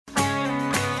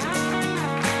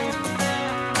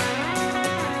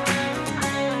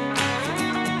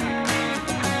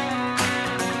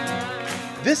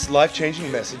This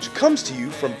life-changing message comes to you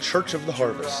from Church of the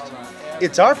Harvest.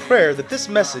 It's our prayer that this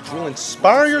message will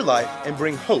inspire your life and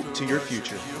bring hope to your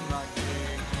future.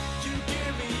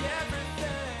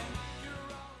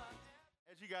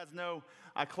 As you guys know,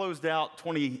 I closed out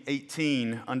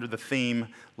 2018 under the theme,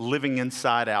 Living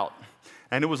Inside Out.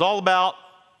 And it was all about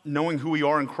knowing who we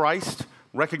are in Christ,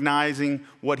 recognizing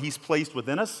what He's placed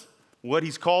within us, what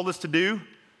He's called us to do,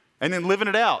 and then living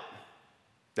it out.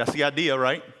 That's the idea,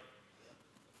 right?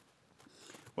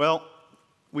 Well,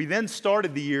 we then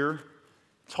started the year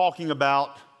talking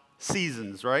about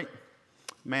seasons, right?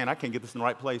 Man, I can't get this in the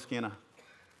right place, can I?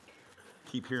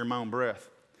 Keep hearing my own breath.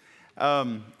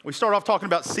 We started off talking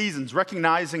about seasons,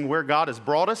 recognizing where God has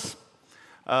brought us,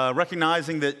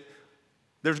 recognizing that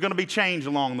there's going to be change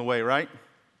along the way, right?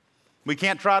 We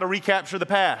can't try to recapture the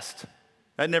past.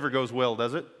 That never goes well,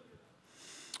 does it?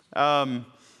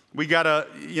 We gotta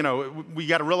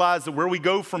realize that where we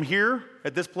go from here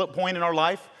at this point in our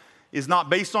life is not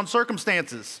based on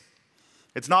circumstances.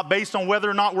 It's not based on whether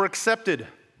or not we're accepted.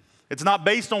 It's not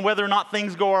based on whether or not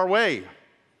things go our way.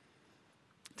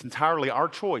 It's entirely our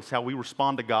choice how we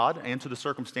respond to God and to the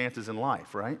circumstances in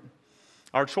life, right?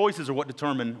 Our choices are what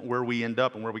determine where we end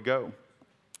up and where we go.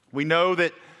 We know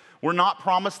that we're not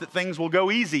promised that things will go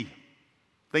easy.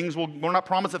 We're not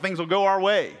promised that things will go our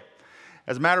way.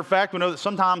 As a matter of fact, we know that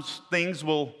sometimes things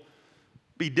will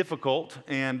be difficult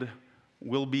and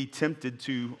we'll be tempted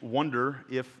to wonder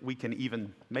if we can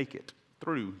even make it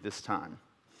through this time.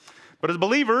 But as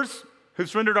believers who've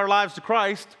surrendered our lives to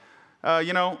Christ,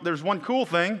 there's one cool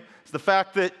thing. It's the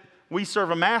fact that we serve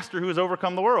a master who has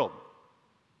overcome the world.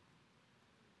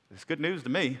 It's good news to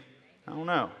me. I don't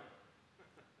know.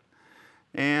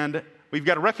 And we've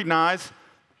got to recognize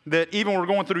that even when we're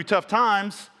going through tough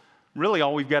times, really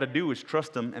all we've got to do is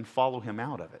trust Him and follow Him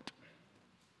out of it.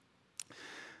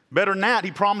 Better than that,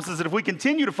 He promises that if we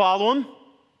continue to follow Him,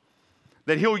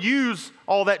 that He'll use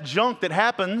all that junk that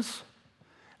happens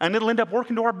and it'll end up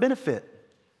working to our benefit.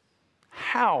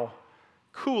 How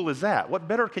cool is that? What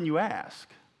better can you ask?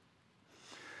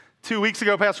 2 weeks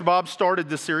ago, Pastor Bob started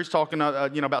this series talking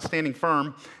about standing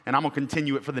firm, and I'm going to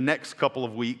continue it for the next couple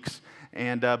of weeks.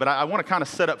 But I want to kind of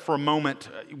set up for a moment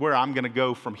where I'm going to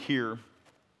go from here.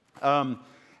 How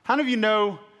many of you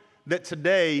know that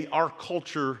today our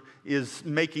culture is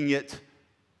making it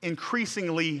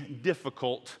increasingly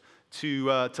difficult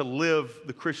to live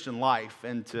the Christian life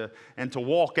and to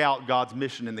walk out God's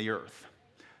mission in the earth?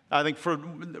 I think for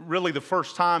really the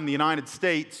first time in the United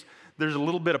States, there's a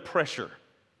little bit of pressure.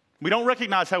 We don't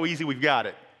recognize how easy we've got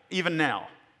it, even now,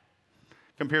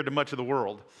 compared to much of the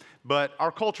world. But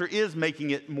our culture is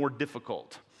making it more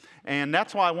difficult. And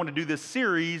that's why I want to do this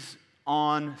series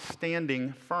on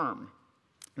standing firm.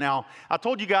 Now, I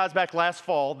told you guys back last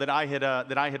fall that I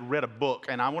had read a book,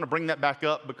 and I want to bring that back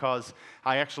up because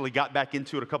I actually got back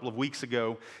into it a couple of weeks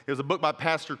ago. It was a book by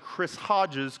Pastor Chris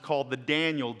Hodges called The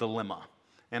Daniel Dilemma.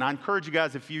 And I encourage you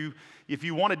guys, if you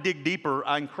want to dig deeper,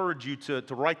 I encourage you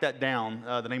to write that down,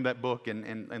 the name of that book,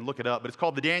 and look it up. But it's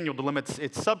called The Daniel Dilemma.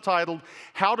 It's subtitled,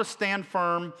 How to Stand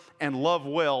Firm and Love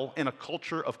Well in a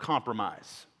Culture of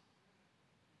Compromise.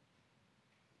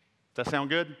 Does that sound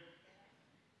good?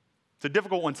 It's a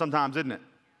difficult one sometimes, isn't it?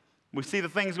 We see the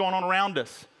things going on around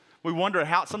us. We wonder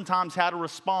sometimes how to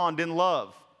respond in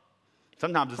love.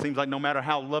 Sometimes it seems like no matter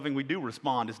how loving we do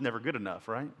respond, it's never good enough,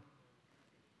 right?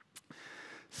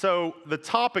 So the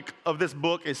topic of this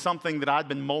book is something that I've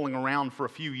been mulling around for a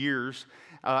few years.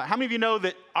 How many of you know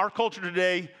that our culture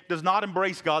today does not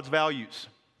embrace God's values?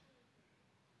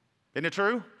 Isn't it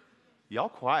true? Y'all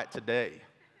quiet today.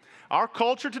 Our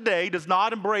culture today does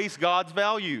not embrace God's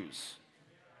values.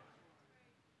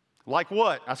 Like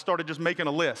what? I started just making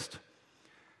a list.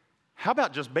 How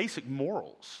about just basic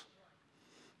morals?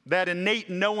 That innate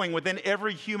knowing within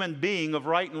every human being of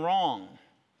right and wrong.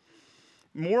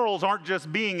 Morals aren't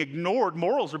just being ignored,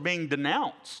 morals are being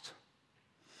denounced.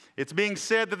 It's being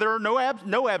said that there are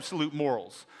no absolute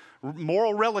morals.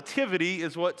 Moral relativity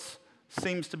is what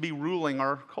seems to be ruling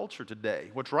our culture today.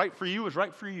 What's right for you is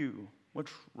right for you.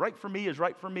 What's right for me is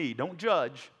right for me. Don't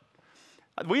judge.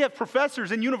 We have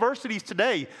professors in universities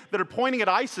today that are pointing at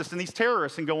ISIS and these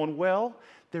terrorists and going, well,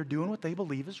 they're doing what they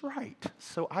believe is right,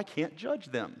 so I can't judge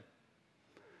them.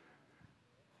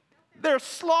 They're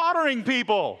slaughtering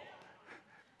people.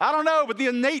 I don't know, but the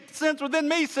innate sense within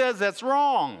me says that's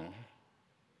wrong.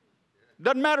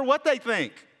 Doesn't matter what they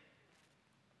think.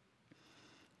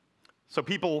 So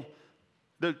people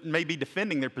that may be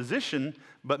defending their position,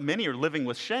 but many are living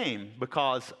with shame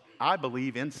because I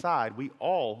believe inside we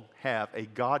all have a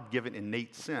God-given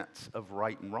innate sense of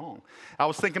right and wrong. I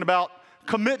was thinking about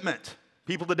commitment.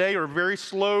 People today are very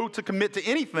slow to commit to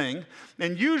anything,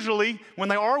 and usually when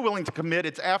they are willing to commit,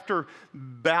 it's after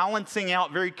balancing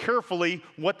out very carefully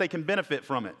what they can benefit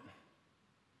from it.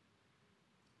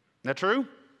 Isn't that true?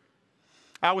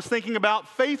 I was thinking about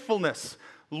faithfulness,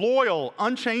 loyal,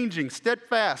 unchanging,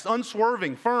 steadfast,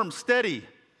 unswerving, firm, steady.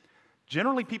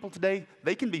 Generally, people today,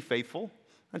 they can be faithful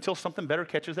until something better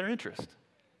catches their interest.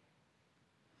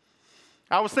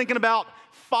 I was thinking about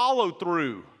follow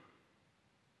through.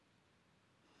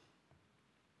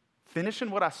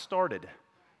 Finishing what I started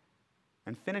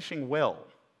and finishing well.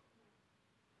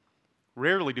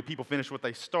 Rarely do people finish what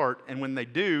they start, and when they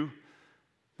do,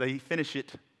 they finish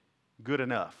it good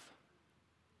enough.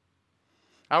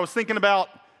 I was thinking about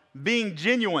being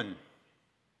genuine.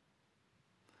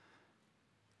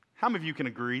 How many of you can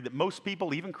agree that most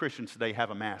people, even Christians today, have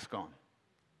a mask on?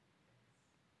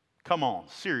 Come on,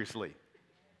 seriously.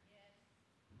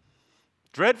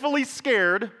 Dreadfully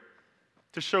scared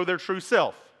to show their true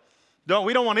self.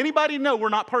 We don't want anybody to know we're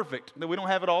not perfect, that we don't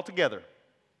have it all together.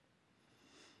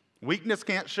 Weakness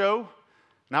can't show.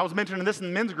 And I was mentioning this in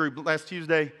the men's group last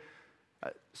Tuesday.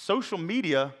 Social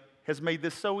media has made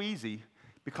this so easy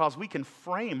because we can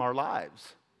frame our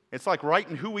lives. It's like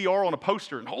writing who we are on a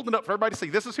poster and holding it up for everybody to see,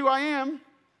 this is who I am,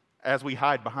 as we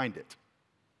hide behind it.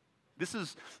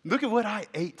 Look at what I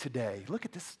ate today. Look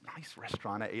at this nice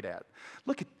restaurant I ate at.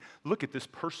 Look at this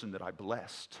person that I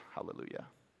blessed. Hallelujah.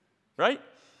 Right?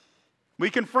 We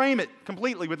can frame it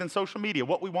completely within social media,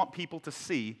 what we want people to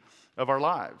see of our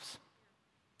lives.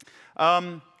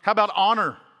 How about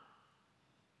honor?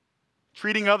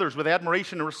 Treating others with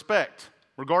admiration and respect,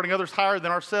 regarding others higher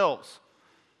than ourselves.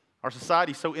 Our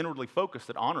society is so inwardly focused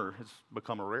that honor has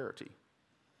become a rarity.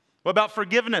 What about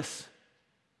forgiveness?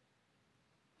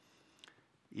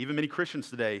 Even many Christians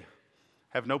today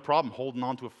have no problem holding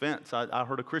on to offense. I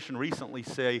heard a Christian recently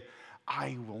say,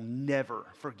 I will never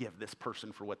forgive this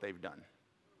person for what they've done.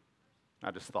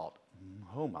 I just thought,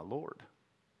 oh my Lord.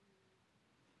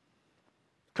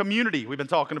 Community, we've been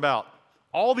talking about.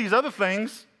 All these other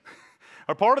things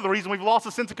are part of the reason we've lost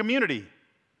a sense of community.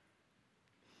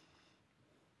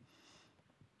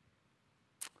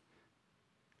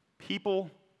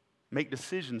 People make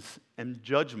decisions and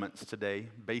judgments today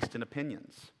based in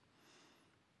opinions.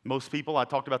 Most people, I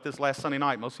talked about this last Sunday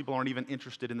night, most people aren't even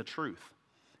interested in the truth.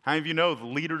 How many of you know the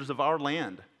leaders of our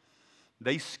land,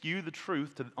 they skew the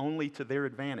truth only to their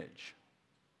advantage?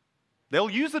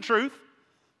 They'll use the truth,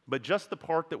 but just the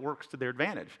part that works to their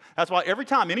advantage. That's why every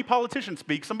time any politician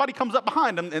speaks, somebody comes up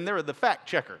behind them and they're the fact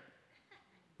checker,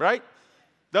 right?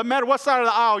 Doesn't matter what side of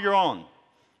the aisle you're on,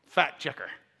 fact checker.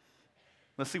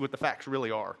 Let's see what the facts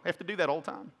really are. They have to do that all the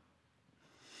time.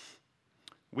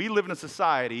 We live in a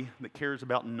society that cares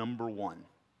about number one.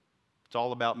 It's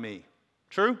all about me.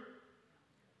 True?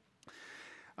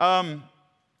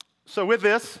 So with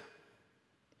this,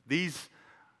 these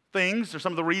things are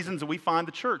some of the reasons that we find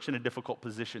the church in a difficult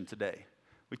position today.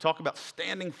 We talk about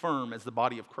standing firm as the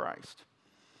body of Christ.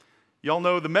 Y'all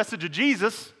know the message of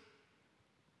Jesus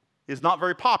is not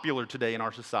very popular today in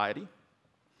our society.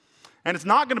 And it's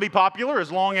not going to be popular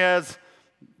as long as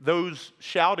those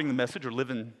shouting the message are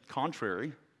living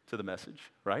contrary to the message,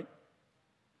 right?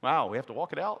 Wow, we have to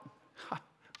walk it out.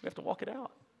 We have to walk it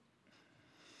out.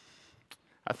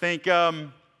 I think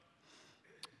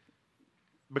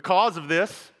because of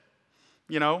this,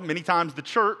 many times the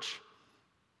church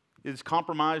is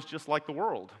compromised just like the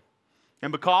world.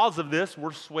 And because of this,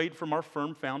 we're swayed from our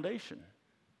firm foundation.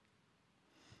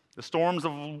 The storms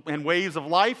and waves of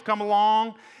life come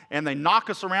along, and they knock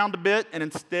us around a bit, and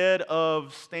instead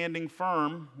of standing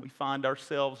firm, we find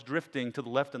ourselves drifting to the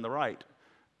left and the right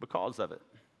because of it.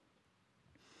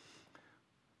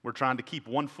 We're trying to keep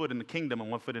one foot in the kingdom and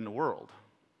one foot in the world.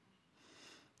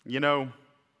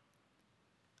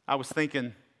 I was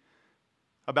thinking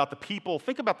about the people,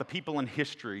 think about the people in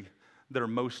history that are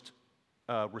most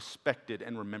respected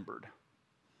and remembered.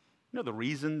 The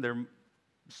reason they're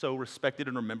so respected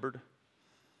and remembered?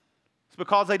 It's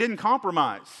because they didn't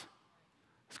compromise.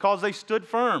 It's because they stood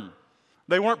firm.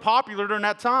 They weren't popular during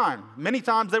that time. Many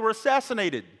times they were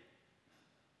assassinated.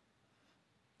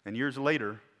 And years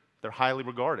later, they're highly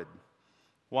regarded.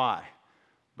 Why?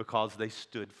 Because they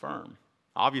stood firm.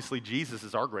 Obviously, Jesus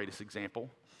is our greatest example.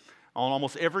 On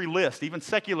almost every list, even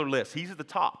secular lists, he's at the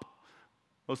top.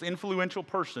 Most influential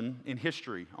person in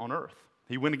history on earth.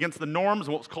 He went against the norms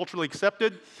and what was culturally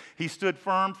accepted. He stood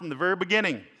firm from the very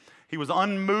beginning. He was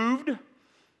unmoved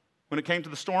when it came to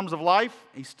the storms of life.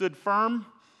 He stood firm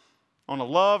on a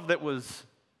love that was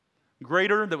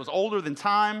greater, that was older than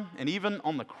time, and even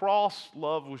on the cross,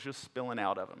 love was just spilling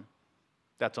out of him.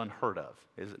 That's unheard of,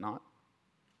 is it not?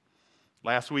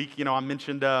 Last week, I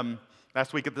mentioned,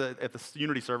 last week at the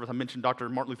Unity service, I mentioned Dr.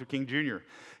 Martin Luther King Jr.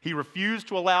 He refused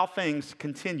to allow things to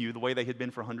continue the way they had been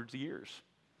for hundreds of years.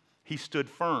 He stood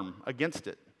firm against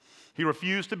it. He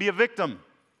refused to be a victim.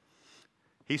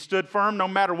 He stood firm no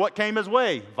matter what came his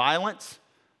way. Violence,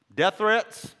 death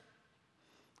threats,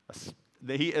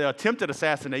 he attempted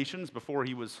assassinations before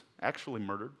he was actually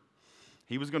murdered.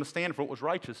 He was going to stand for what was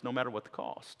righteous no matter what the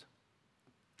cost.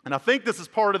 And I think this is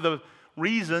part of the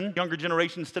reason younger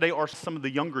generations today are some of the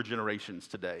younger generations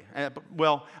today.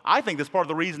 Well, I think that's part of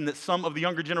the reason that some of the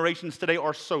younger generations today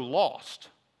are so lost.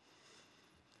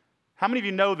 How many of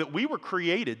you know that we were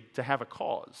created to have a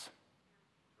cause?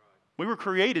 We were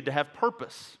created to have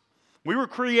purpose. We were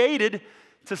created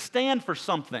to stand for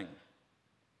something.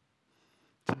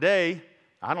 Today,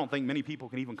 I don't think many people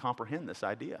can even comprehend this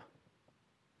idea.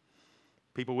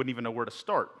 People wouldn't even know where to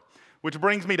start. Which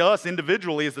brings me to us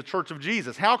individually as the Church of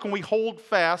Jesus. How can we hold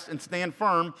fast and stand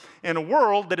firm in a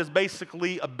world that has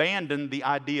basically abandoned the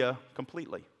idea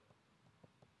completely?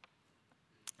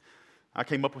 I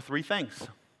came up with 3 things.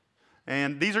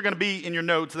 And these are going to be in your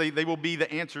notes. They will be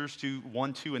the answers to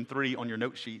 1, 2, and 3 on your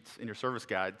note sheets in your service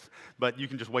guides. But you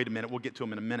can just wait a minute. We'll get to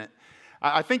them in a minute.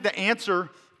 I think the answer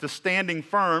to standing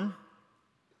firm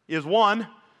is 1,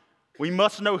 we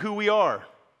must know who we are.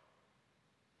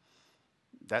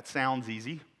 That sounds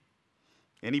easy.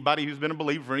 Anybody who's been a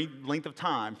believer for any length of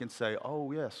time can say,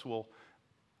 oh, yes, well,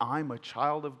 I'm a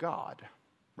child of God,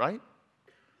 right?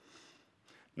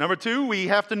 Number 2, we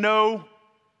have to know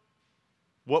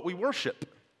what we worship.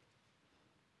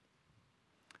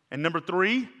 And number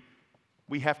 3,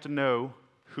 we have to know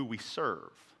who we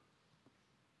serve.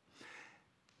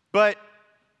 But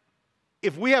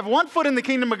if we have one foot in the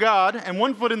kingdom of God and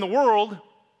one foot in the world,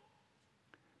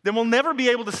 then we'll never be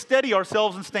able to steady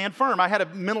ourselves and stand firm. I had a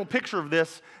mental picture of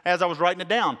this as I was writing it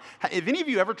down. Have any of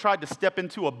you ever tried to step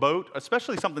into a boat,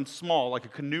 especially something small like a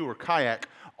canoe or kayak,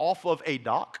 off of a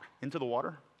dock into the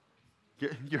water?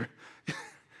 Y'all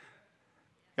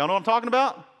know what I'm talking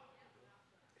about?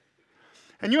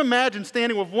 And you imagine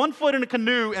standing with one foot in a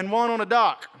canoe and one on a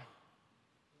dock.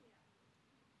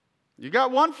 You got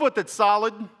one foot that's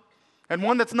solid and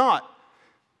one that's not.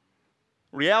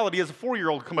 Reality is a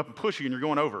 4-year-old come up and push you and you're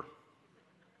going over,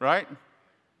 right?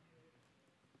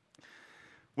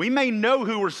 We may know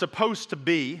who we're supposed to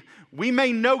be, we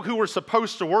may know who we're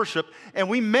supposed to worship, and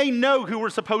we may know who we're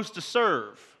supposed to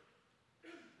serve.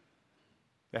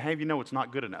 But how do you know it's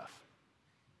not good enough?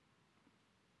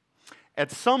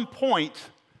 At some point,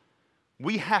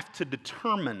 we have to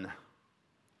determine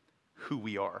who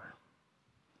we are.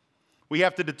 We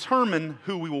have to determine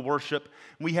who we will worship.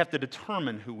 We have to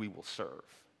determine who we will serve.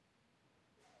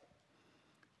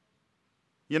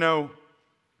 You know,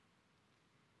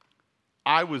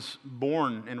 I was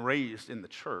born and raised in the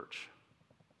church,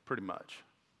 pretty much.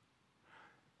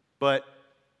 But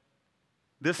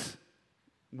this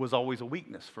was always a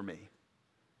weakness for me.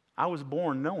 I was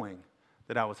born knowing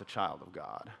that I was a child of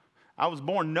God. I was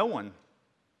born knowing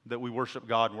that we worship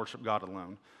God and worship God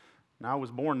alone. And I was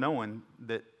born knowing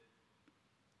that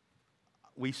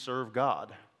we serve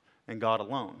God and God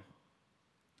alone.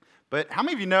 But how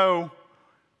many of you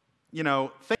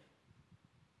know,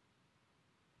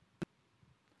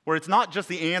 where it's not just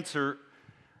the answer,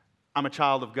 I'm a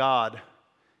child of God,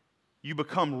 you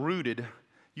become rooted,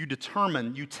 you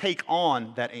determine, you take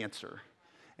on that answer,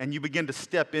 and you begin to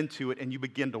step into it, and you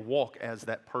begin to walk as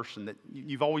that person that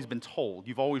you've always been told,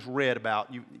 you've always read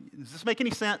about. Does this make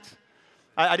any sense?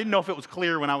 I didn't know if it was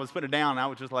clear when I was putting it down. I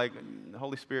was just like, the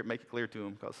Holy Spirit, make it clear to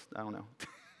him, because I don't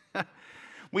know.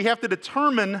 We have to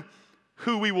determine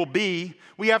who we will be.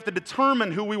 We have to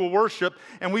determine who we will worship,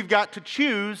 and we've got to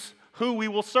choose who we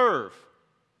will serve.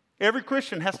 Every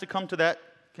Christian has to come to that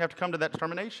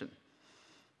determination.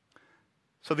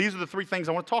 So these are the 3 things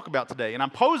I want to talk about today, and I'm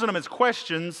posing them as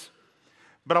questions.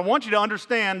 But I want you to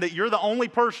understand that you're the only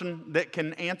person that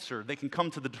can answer, that can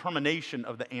come to the determination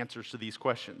of the answers to these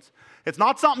questions. It's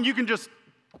not something you can just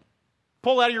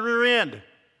pull out of your rear end.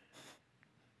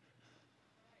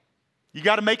 You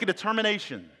got to make a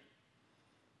determination.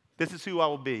 This is who I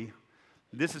will be,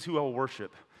 this is who I will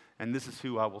worship, and this is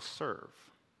who I will serve.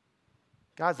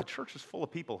 Guys, the church is full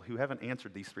of people who haven't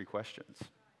answered these 3 questions.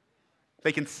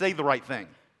 They can say the right thing,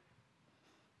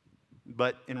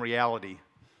 but in reality,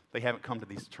 they haven't come to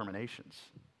these determinations.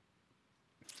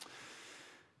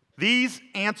 These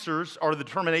answers are the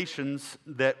determinations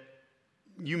that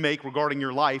you make regarding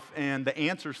your life, and the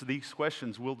answers to these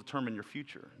questions will determine your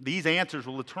future. These answers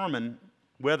will determine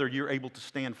whether you're able to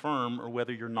stand firm or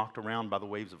whether you're knocked around by the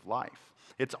waves of life.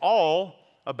 It's all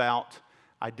about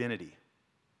identity.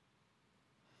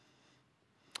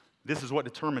 This is what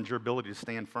determines your ability to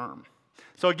stand firm.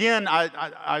 So again,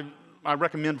 I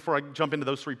recommend, before I jump into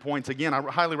those 3 points, again, I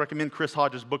highly recommend Chris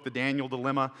Hodges' book, The Daniel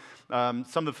Dilemma. Some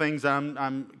of the things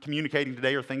I'm communicating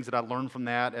today are things that I learned from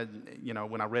that,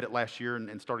 when I read it last year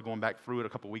and started going back through it a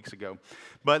couple weeks ago.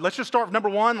 But let's just start with number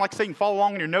 1. Like I say, you can follow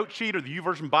along in your note sheet or the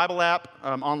YouVersion Bible app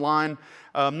online.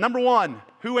 Number 1,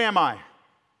 who am I?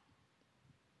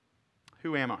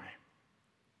 Who am I?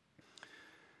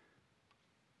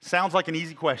 Sounds like an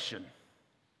easy question.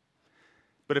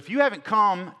 But if you haven't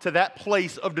come to that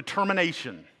place of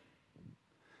determination,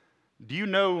 do you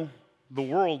know the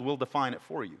world will define it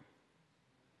for you?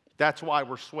 That's why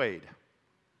we're swayed.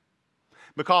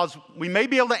 Because we may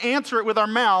be able to answer it with our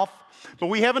mouth, but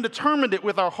we haven't determined it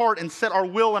with our heart and set our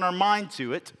will and our mind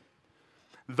to it.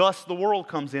 Thus, the world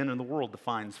comes in and the world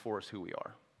defines for us who we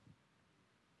are.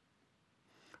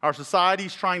 Our society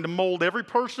is trying to mold every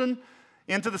person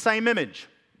into the same image.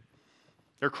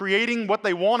 They're creating what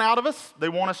they want out of us. They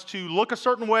want us to look a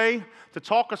certain way, to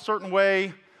talk a certain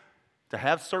way, to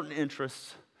have certain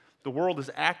interests. The world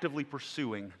is actively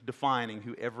pursuing, defining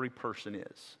who every person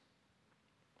is.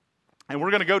 And we're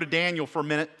going to go to Daniel for a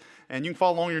minute, and you can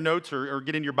follow along in your notes or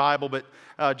get in your Bible, but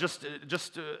just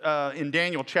in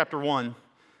Daniel chapter 1,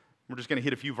 we're just going to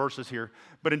hit a few verses here.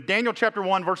 But in Daniel chapter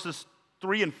 1, verses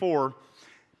 3 and 4,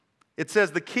 it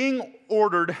says, the king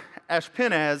ordered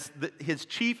Ashpenaz, his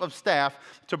chief of staff,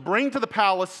 to bring to the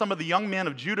palace some of the young men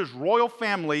of Judah's royal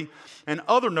family and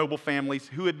other noble families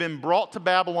who had been brought to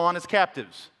Babylon as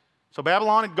captives. So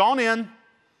Babylon had gone in,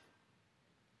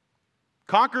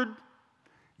 conquered,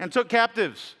 and took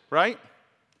captives, right?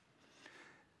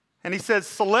 And he says,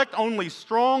 select only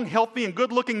strong, healthy, and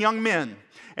good-looking young men,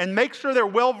 and make sure they're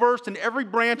well-versed in every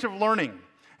branch of learning.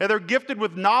 And they're gifted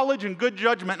with knowledge and good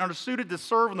judgment and are suited to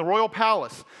serve in the royal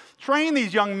palace. Train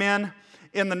these young men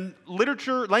in the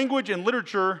language and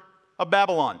literature of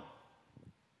Babylon.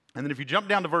 And then if you jump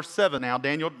down to verse 7 now,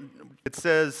 Daniel, it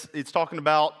says, it's talking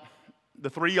about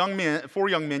the 4 young men,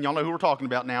 y'all know who we're talking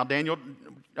about now. Daniel,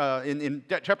 in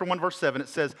chapter 1, verse 7, it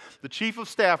says, the chief of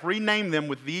staff renamed them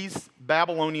with these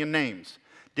Babylonian names.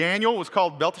 Daniel was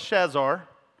called Belteshazzar.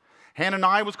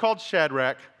 Hananiah was called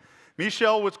Shadrach.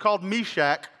 Mishael was called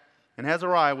Meshach, and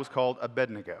Azariah was called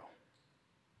Abednego.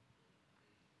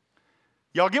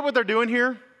 Y'all get what they're doing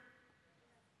here?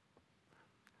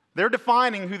 They're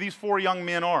defining who these 4 young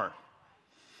men are.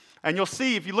 And you'll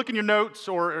see, if you look in your notes,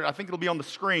 or I think it'll be on the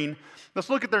screen, let's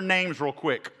look at their names real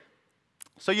quick.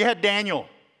 So you had Daniel.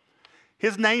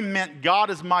 His name meant God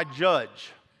is my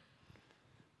judge.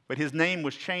 But his name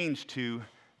was changed to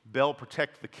Bel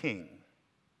Protect the King.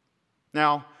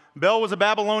 Now, Bel was a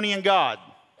Babylonian god.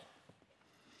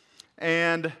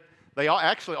 And they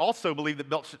actually also believe that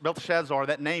Belteshazzar,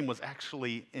 that name was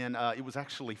actually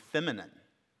feminine.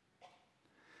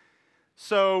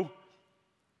 So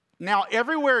now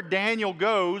everywhere Daniel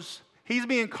goes, he's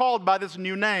being called by this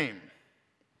new name.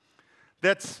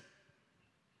 That's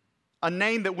a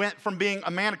name that went from being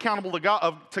a man accountable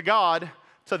to God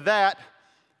to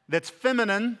that's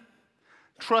feminine,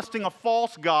 trusting a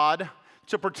false god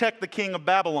to protect the king of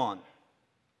Babylon.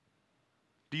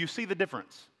 Do you see the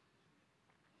difference?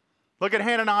 Look at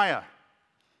Hananiah.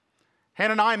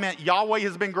 Hananiah meant Yahweh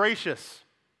has been gracious.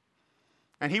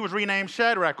 And he was renamed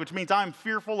Shadrach, which means I'm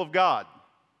fearful of God.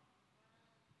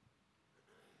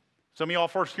 Some of y'all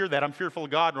first hear that, I'm fearful of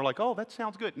God, and are like, oh, that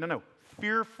sounds good. No,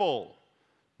 fearful.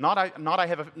 Not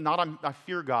I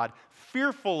fear God.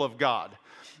 Fearful of God.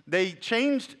 They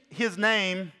changed his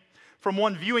name from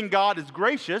one viewing God as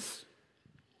gracious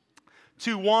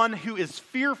to one who is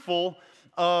fearful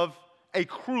of a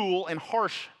cruel and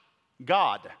harsh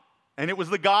God. And it was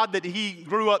the God that he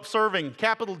grew up serving,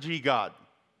 capital G God.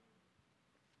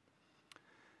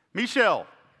 Mishael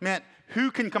meant,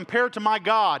 who can compare to my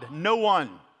God? No one.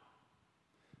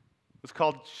 It was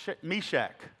called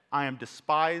Meshach. I am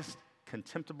despised,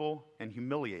 contemptible, and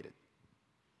humiliated.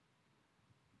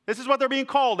 This is what they're being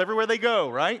called everywhere they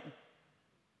go, right?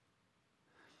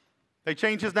 They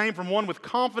changed his name from one with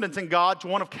confidence in God to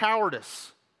one of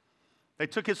cowardice. They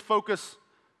took his focus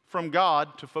from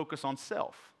God to focus on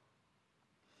self.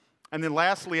 And then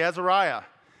lastly, Azariah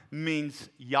means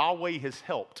Yahweh has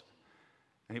helped.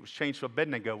 And it was changed to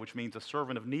Abednego, which means a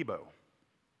servant of Nebo.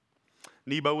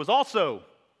 Nebo was also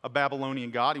a Babylonian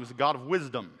god. He was a god of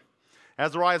wisdom.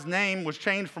 Azariah's name was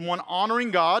changed from one honoring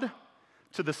God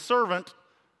to the servant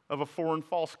of a foreign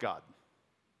false god.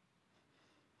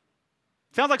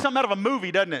 Sounds like something out of a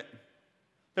movie, doesn't it?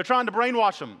 They're trying to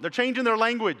brainwash them. They're changing their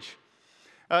language.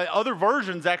 Other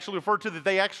versions actually refer to that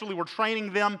they actually were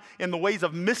training them in the ways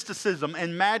of mysticism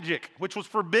and magic, which was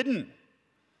forbidden.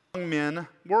 Young men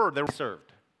they were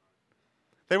served.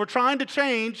 They were trying to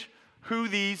change who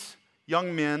these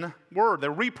young men were.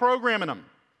 They're reprogramming them.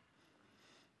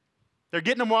 They're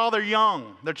getting them while they're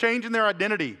young. They're changing their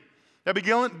identity. They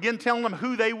begin telling them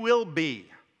who they will be.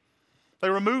 They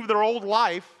remove their old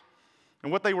life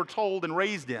and what they were told and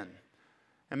raised in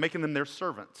and making them their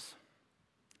servants.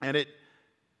 And it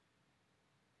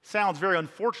sounds very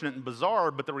unfortunate and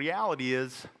bizarre, but the reality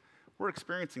is we're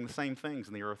experiencing the same things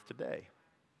in the earth today.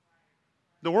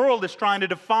 The world is trying to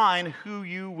define who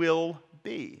you will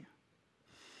be.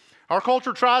 Our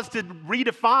culture tries to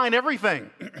redefine everything.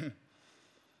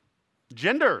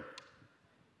 Gender,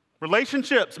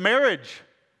 relationships, marriage,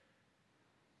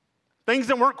 things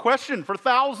that weren't questioned for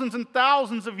thousands and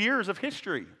thousands of years of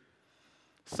history.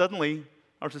 Suddenly,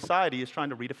 our society is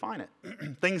trying to redefine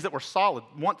it. Things that were solid,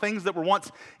 things that were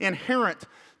once inherent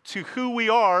to who we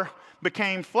are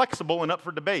became flexible and up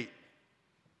for debate.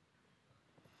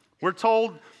 We're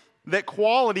told that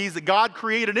qualities that God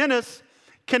created in us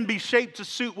can be shaped to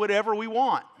suit whatever we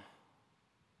want.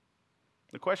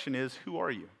 The question is, who are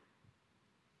you?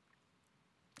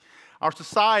 Our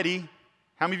society,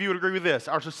 how many of you would agree with this?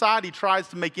 Our society tries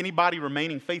to make anybody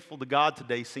remaining faithful to God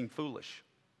today seem foolish.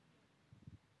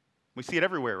 We see it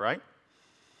everywhere, right?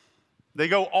 They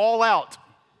go all out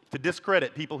to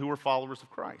discredit people who are followers of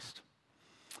Christ.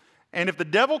 And if the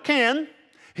devil can,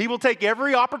 he will take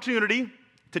every opportunity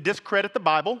to discredit the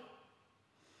Bible.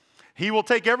 He will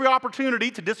take every opportunity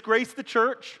to disgrace the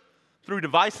church through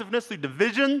divisiveness, through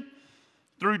division,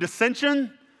 through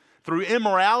dissension, through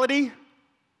immorality.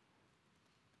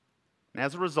 And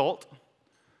as a result,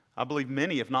 I believe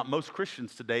many, if not most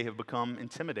Christians today have become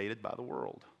intimidated by the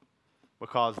world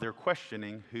because they're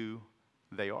questioning who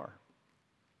they are.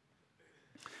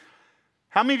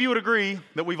 How many of you would agree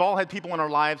that we've all had people in our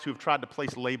lives who have tried to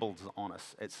place labels on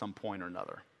us at some point or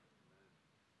another?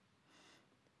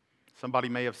 Somebody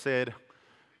may have said,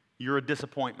 "You're a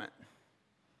disappointment.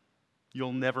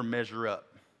 You'll never measure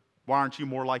up. Why aren't you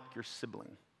more like your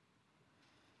sibling?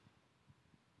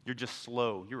 You're just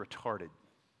slow. You're retarded.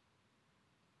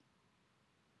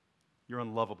 You're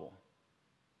unlovable."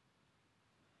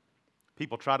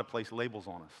 People try to place labels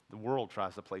on us. The world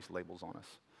tries to place labels on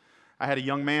us. I had a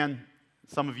young man,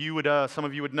 some of you would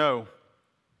know,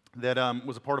 that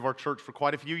was a part of our church for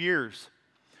quite a few years.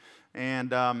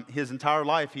 And his entire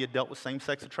life he had dealt with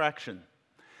same-sex attraction.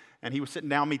 And he was sitting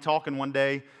down with me talking one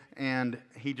day, and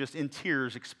he just in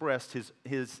tears expressed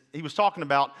he was talking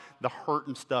about the hurt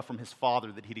and stuff from his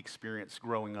father that he'd experienced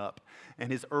growing up.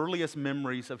 And his earliest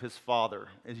memories of his father,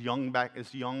 as young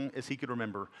as he could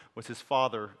remember, was his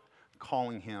father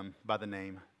calling him by the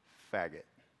name faggot.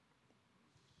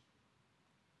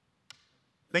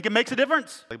 Think it makes a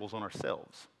difference? Labels on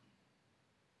ourselves.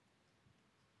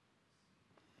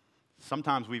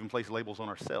 Sometimes we even place labels on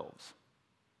ourselves.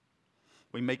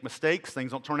 We make mistakes,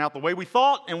 things don't turn out the way we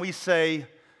thought, and we say,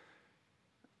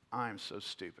 "I'm so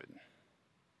stupid.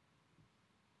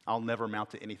 I'll never amount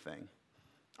to anything.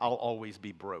 I'll always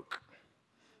be broke.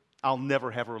 I'll never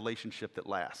have a relationship that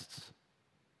lasts."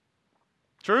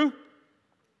 True?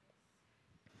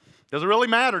 Does it really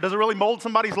matter? Does it really mold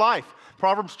somebody's life?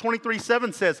 Proverbs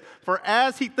 23:7 says, "For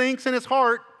as he thinks in his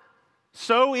heart,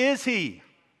 so is he."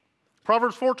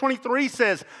 Proverbs 4:23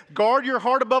 says, "Guard your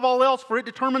heart above all else, for it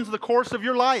determines the course of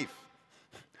your life."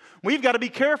 We've got to be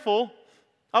careful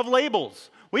of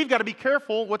labels. We've got to be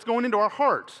careful what's going into our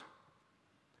hearts.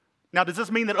 Now, does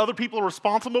this mean that other people are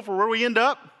responsible for where we end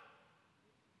up?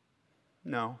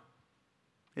 No,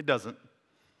 it doesn't.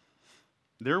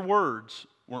 Their words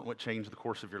weren't what changed the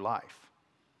course of your life.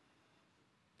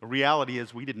 The reality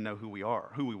is we didn't know who we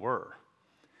were.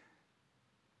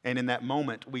 And in that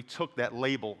moment, we took that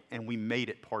label and we made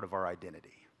it part of our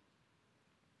identity.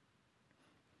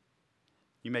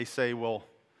 You may say, "Well,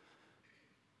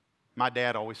 my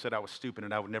dad always said I was stupid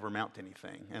and I would never amount to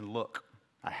anything. And look,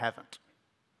 I haven't."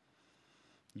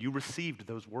 You received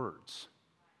those words,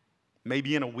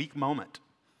 maybe in a weak moment,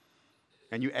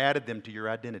 and you added them to your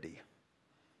identity.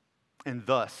 And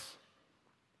thus,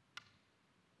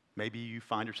 maybe you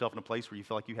find yourself in a place where you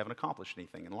feel like you haven't accomplished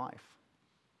anything in life.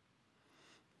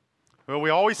 Well,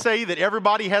 we always say that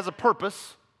everybody has a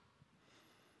purpose,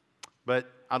 but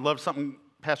I love something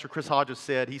Pastor Chris Hodges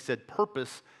said. He said,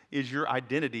 "Purpose is your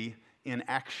identity in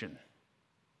action."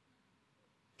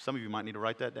 Some of you might need to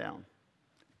write that down.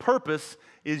 Purpose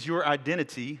is your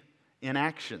identity in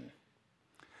action.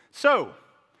 So,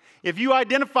 if you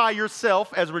identify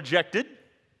yourself as rejected,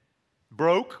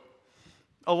 broke,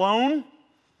 alone,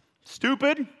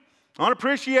 stupid,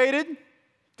 unappreciated,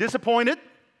 disappointed,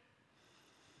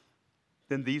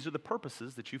 then these are the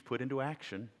purposes that you've put into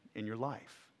action in your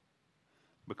life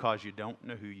because you don't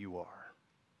know who you are.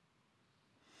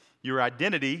 your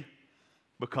identity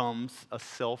becomes a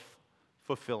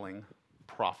self-fulfilling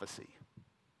prophecy.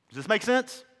 Does this make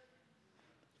sense?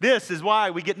 This is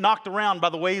why we get knocked around by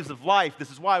the waves of life.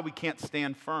 This is why we can't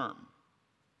stand firm.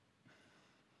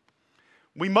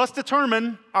 We must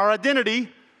determine our identity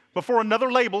before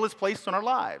another label is placed on our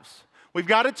lives. We've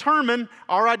got to determine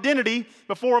our identity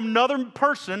before another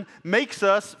person makes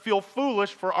us feel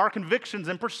foolish for our convictions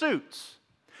and pursuits.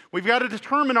 We've got to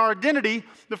determine our identity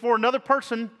before another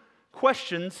person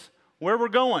questions where we're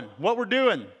going, what we're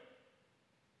doing.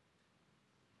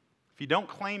 If you don't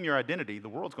claim your identity, the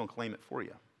world's going to claim it for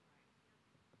you.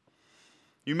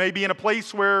 You may be in a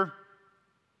place where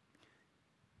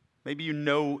maybe you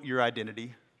know your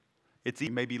identity.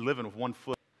 You may be living with one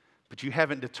foot, but you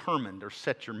haven't determined or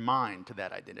set your mind to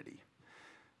that identity.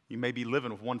 You may be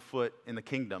living with one foot in the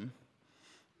kingdom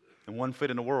and one foot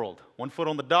in the world, one foot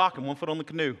on the dock and one foot on the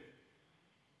canoe.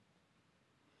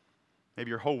 Maybe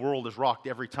your whole world is rocked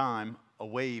every time a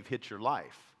wave hits your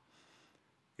life.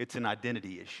 It's an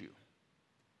identity issue.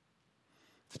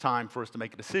 It's time for us to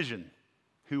make a decision.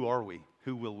 Who are we?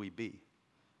 Who will we be?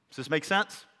 Does this make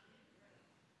sense?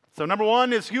 So number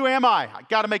one is, who am I? I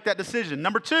got to make that decision.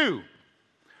 Number two,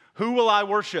 who will I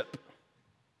worship?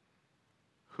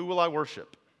 Who will I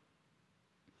worship?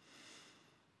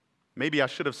 Maybe I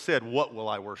should have said, what will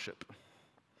I worship?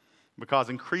 Because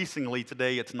increasingly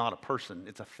today, it's not a person,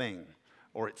 it's a thing,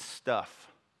 or it's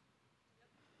stuff.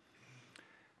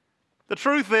 The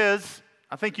truth is,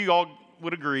 I think you all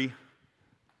would agree,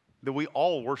 that we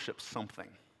all worship something.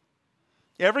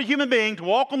 Every human being to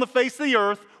walk on the face of the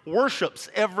earth worships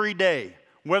every day,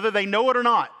 whether they know it or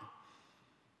not.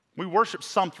 We worship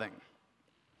something.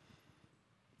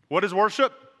 What is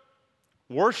worship?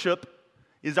 Worship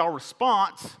is our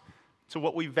response to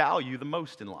what we value the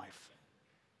most in life.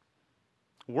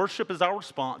 Worship is our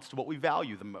response to what we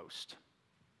value the most.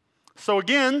 So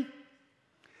again,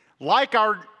 like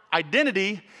our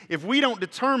identity, if we don't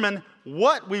determine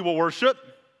what we will worship,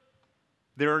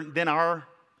 then our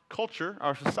culture,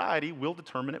 our society will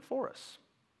determine it for us.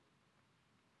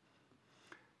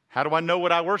 How do I know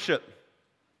what I worship?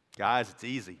 Guys, it's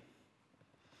easy.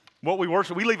 What we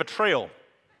worship, we leave a trail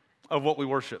of what we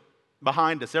worship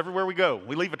behind us. Everywhere we go,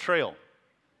 we leave a trail.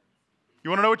 You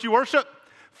want to know what you worship?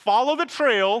 Follow the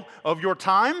trail of your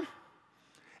time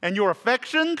and your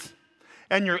affections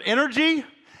and your energy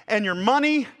and your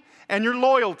money and your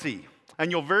loyalty,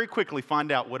 and you'll very quickly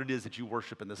find out what it is that you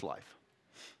worship in this life.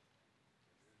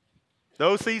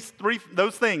 Those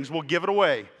things will give it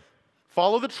away.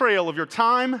 Follow the trail of your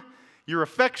time, your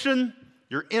affection,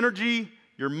 your energy,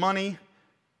 your money,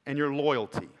 and your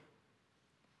loyalty.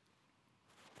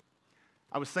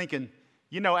 I was thinking,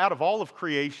 out of all of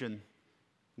creation,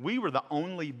 we were the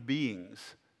only beings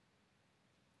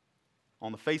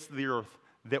on the face of the earth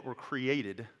that were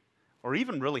created or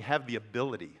even really have the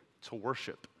ability to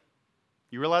worship.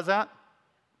 You realize that?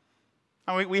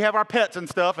 I mean, we have our pets and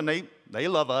stuff, and they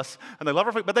love us, and they love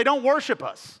our food, but they don't worship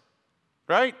us,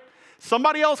 right?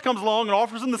 Somebody else comes along and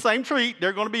offers them the same treat,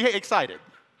 they're going to be excited,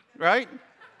 right?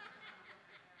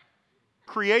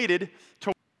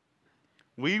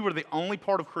 We were the only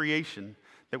part of creation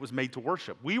that was made to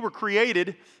worship. We were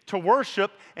created to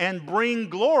worship and bring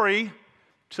glory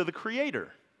to the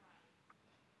Creator.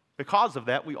 Because of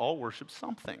that, we all worship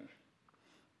something.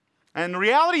 And the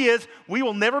reality is, we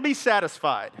will never be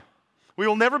satisfied. We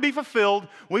will never be fulfilled.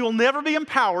 We will never be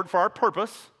empowered for our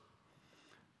purpose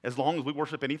as long as we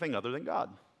worship anything other than God.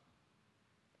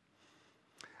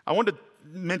 I want to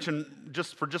mention,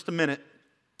 for just a minute,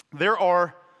 there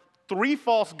are 3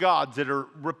 false gods that are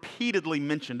repeatedly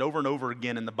mentioned over and over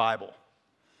again in the Bible.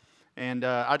 And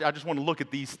I just want to look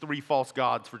at these 3 false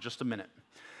gods for just a minute.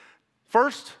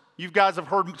 First, you guys have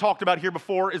heard talked about here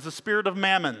before, is the spirit of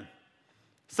mammon.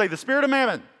 Say, the spirit of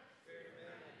mammon.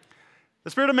 The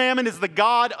spirit of mammon is the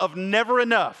god of never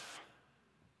enough.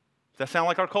 Does that sound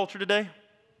like our culture today?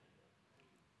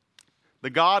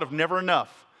 The god of never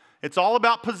enough. It's all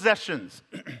about possessions.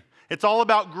 It's all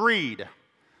about greed.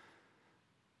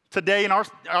 Today,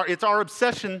 it's our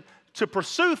obsession to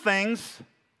pursue things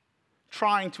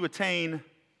trying to attain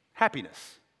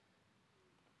happiness.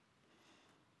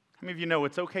 How many of you know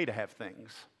it's okay to have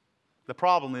things? The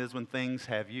problem is when things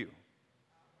have you.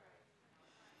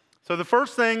 So the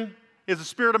first thing is the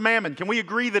spirit of mammon. Can we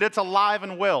agree that it's alive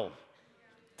and well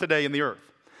today in the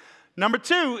earth? Number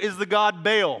 2 is the god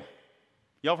Baal.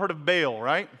 Y'all have heard of Baal,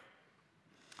 right?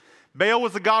 Baal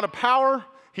was the god of power.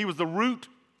 He was the root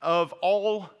of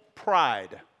all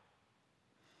pride.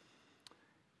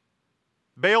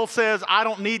 Baal says, I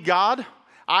don't need God.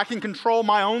 I can control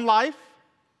my own life.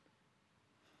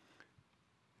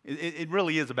 It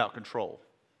really is about control.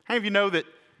 How many of you know that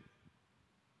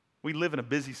we live in a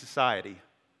busy society,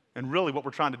 and really what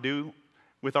we're trying to do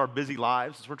with our busy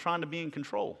lives is we're trying to be in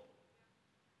control.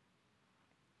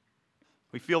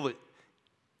 We feel that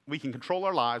we can control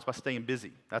our lives by staying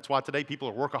busy. That's why today people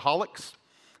are workaholics,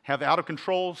 have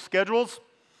out-of-control schedules.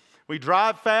 We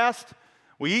drive fast.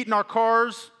 We eat in our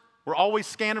cars. We're always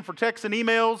scanning for texts and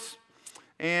emails.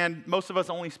 And most of us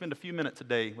only spend a few minutes a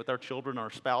day with our children, our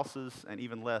spouses, and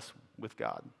even less with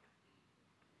God.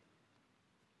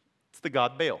 It's the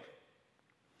god Baal.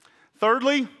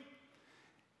 Thirdly,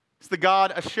 it's the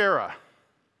god Asherah,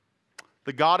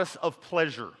 the goddess of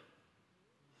pleasure.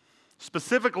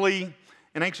 Specifically,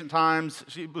 in ancient times,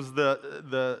 it was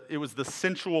the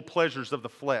sensual pleasures of the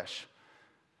flesh.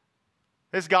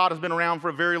 This god has been around for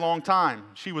a very long time.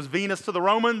 She was Venus to the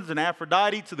Romans and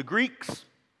Aphrodite to the Greeks.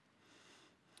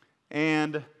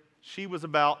 And she was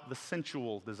about the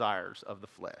sensual desires of the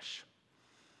flesh.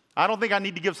 I don't think I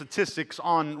need to give statistics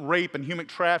on rape and human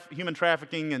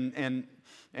trafficking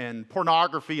and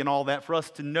pornography and all that for us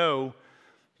to know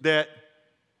that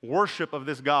worship of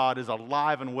this god is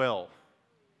alive and well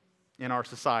in our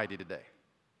society today.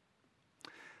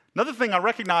 Another thing I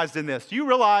recognized in this, do you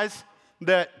realize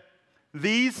that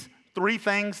these three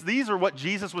things, these are what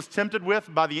Jesus was tempted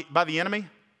with by the enemy?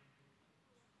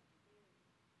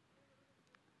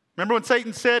 Remember when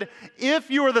Satan said,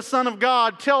 if you are the Son of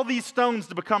God, tell these stones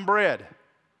to become bread,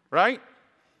 right?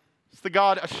 It's the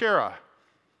god Asherah.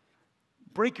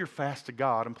 Break your fast to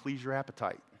God and please your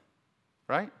appetite,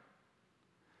 right?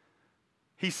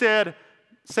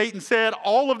 Satan said,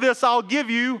 all of this I'll give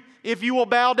you if you will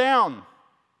bow down.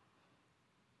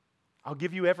 I'll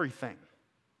give you everything.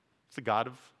 It's the god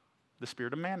of the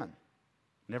spirit of mammon.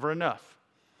 Never enough.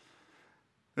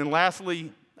 Then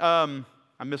lastly, I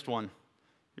missed one.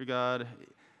 Your God.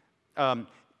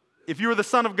 If you are the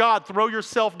Son of God, throw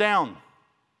yourself down.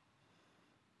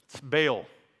 It's Baal.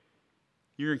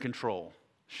 You're in control.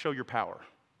 Show your power.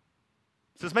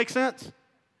 Does this make sense?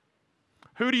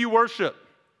 Who do you worship?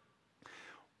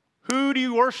 Who do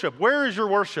you worship? Where is your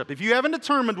worship? If you haven't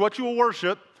determined what you will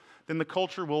worship, then the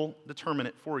culture will determine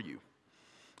it for you.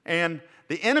 And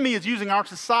the enemy is using our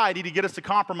society to get us to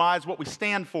compromise what we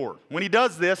stand for. When he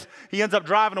does this, he ends up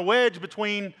driving a wedge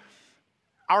between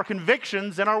our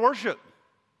convictions and our worship.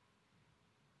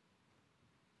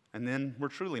 And then we're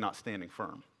truly not standing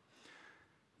firm.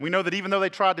 We know that even though they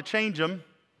tried to change him,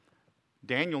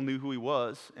 Daniel knew who he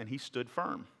was and he stood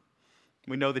firm.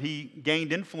 We know that he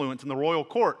gained influence in the royal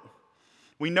court.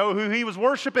 We know who he was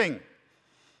worshiping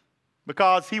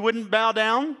because he wouldn't bow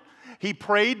down. He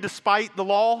prayed despite the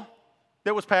law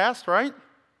that was passed, right?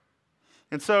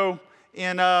 And so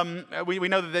we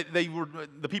know that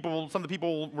some of the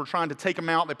people were trying to take him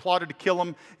out. They plotted to kill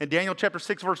him. In Daniel chapter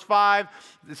 6, verse 5,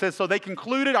 it says, so they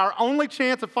concluded our only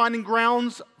chance of finding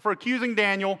grounds for accusing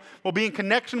Daniel will be in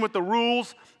connection with the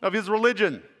rules of his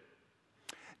religion.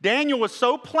 Daniel was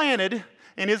so planted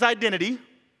in his identity,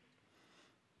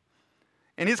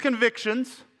 in his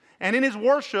convictions, and in his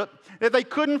worship that they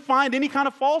couldn't find any kind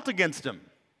of fault against him.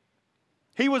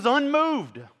 He was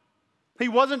unmoved. He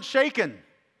wasn't shaken.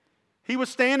 He was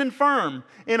standing firm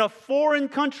in a foreign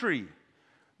country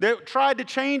that tried to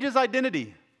change his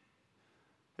identity.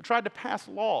 They tried to pass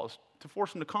laws to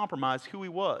force him to compromise who he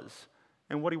was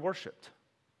and what he worshiped.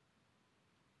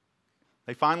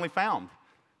 They finally found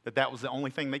that that was the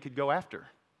only thing they could go after.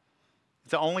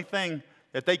 It's the only thing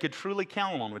that they could truly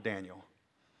count on with Daniel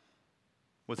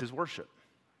was his worship.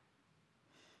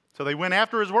 So they went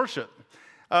after his worship.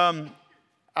 I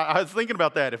was thinking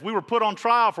about that. If we were put on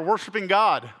trial for worshiping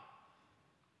God,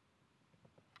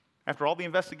 after all the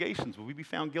investigations, would we be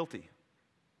found guilty?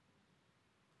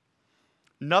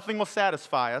 Nothing will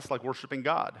satisfy us like worshiping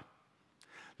God.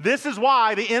 This is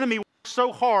why the enemy works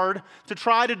so hard to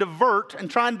try to divert and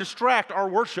try and distract our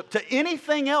worship to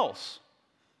anything else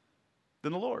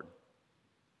than the Lord.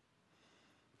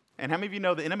 And how many of you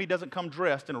know the enemy doesn't come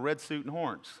dressed in a red suit and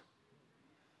horns?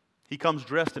 He comes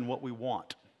dressed in what we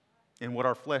want, in what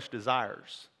our flesh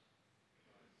desires,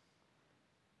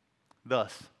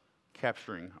 thus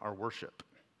capturing our worship.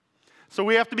 So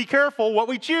we have to be careful what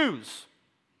we choose.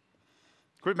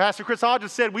 Pastor Chris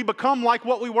Hodges said, we become like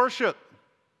what we worship.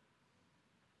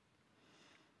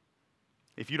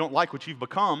 If you don't like what you've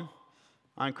become,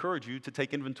 I encourage you to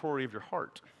take inventory of your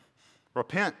heart.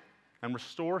 Repent and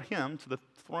restore him to the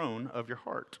throne of your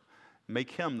heart.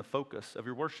 Make him the focus of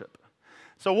your worship.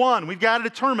 So 1, we've got to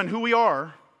determine who we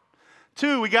are.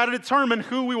 2, we got to determine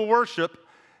who we will worship.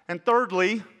 And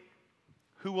thirdly,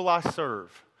 who will I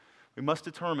serve? We must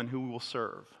determine who we will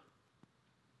serve.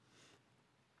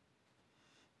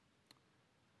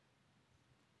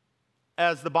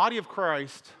 as the body of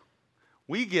Christ,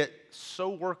 we get so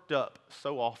worked up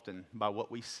so often by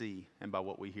what we see and by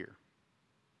what we hear.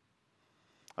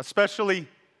 Especially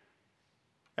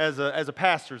as a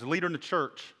pastor, as a leader in the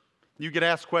church, you get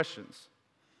asked questions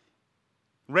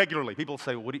regularly. People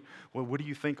say, what do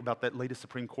you think about that latest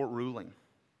Supreme Court ruling?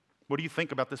 What do you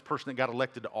think about this person that got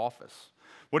elected to office?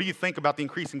 What do you think about the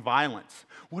increasing violence?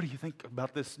 What do you think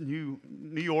about this new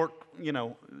New York,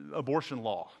 abortion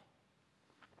law?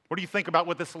 What do you think about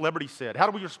what this celebrity said? How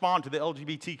do we respond to the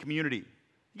LGBT community?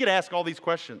 You get asked all these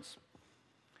questions.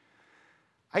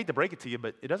 I hate to break it to you,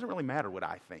 but it doesn't really matter what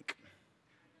I think.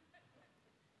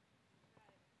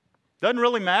 Doesn't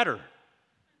really matter.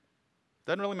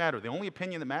 Doesn't really matter. The only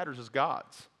opinion that matters is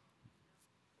God's.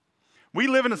 We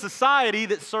live in a society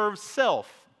that serves self.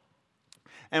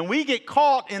 And we get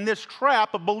caught in this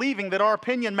trap of believing that our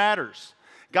opinion matters.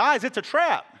 Guys, it's a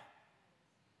trap.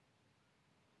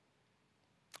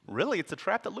 Really, it's a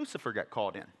trap that Lucifer got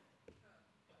caught in.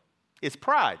 It's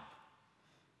pride.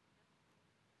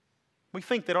 We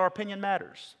think that our opinion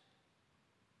matters.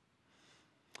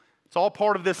 It's all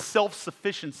part of this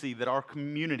self-sufficiency that our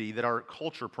community, that our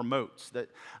culture promotes. That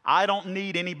I don't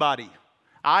need anybody.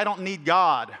 I don't need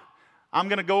God. I'm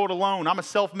going to go it alone. I'm a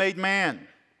self-made man.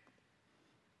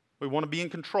 We want to be in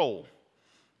control.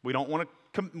 We don't want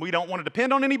to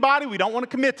depend on anybody. We don't want to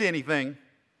commit to anything.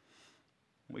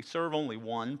 We serve only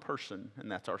one person, and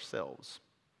that's ourselves.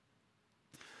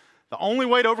 The only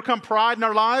way to overcome pride in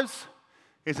our lives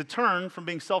is to turn from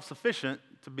being self-sufficient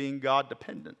to being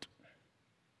God-dependent.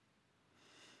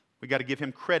 We got to give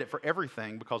Him credit for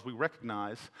everything because we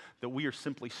recognize that we are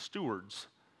simply stewards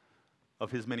of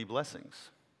His many blessings.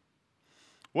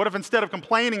 What if instead of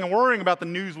complaining and worrying about the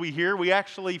news we hear, we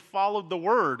actually followed the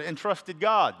Word and trusted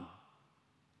God?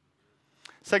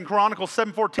 2 Chronicles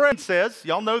 7:14 says,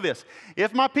 y'all know this,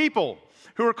 if my people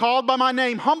who are called by my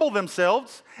name humble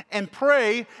themselves and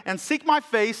pray and seek my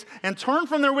face and turn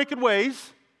from their wicked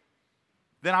ways,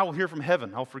 then I will hear from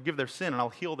heaven. I'll forgive their sin and I'll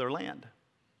heal their land.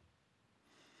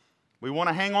 We want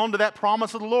to hang on to that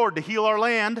promise of the Lord to heal our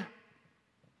land,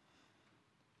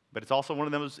 but it's also one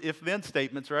of those if-then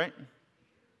statements, right?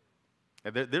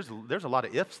 There's a lot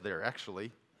of ifs there,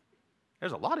 actually.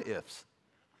 There's a lot of ifs.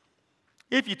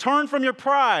 If you turn from your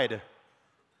pride,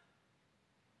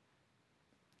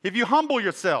 if you humble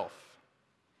yourself,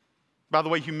 by the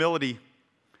way, humility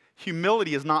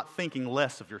is not thinking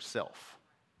less of yourself.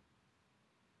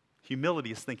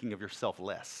 Humility is thinking of yourself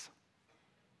less.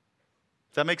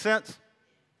 Does that make sense?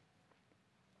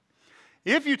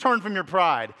 If you turn from your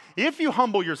pride, if you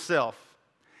humble yourself,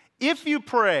 if you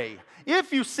pray,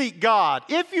 if you seek God,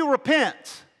 if you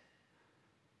repent,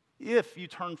 if you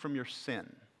turn from your sin,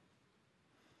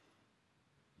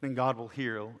 then God will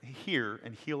hear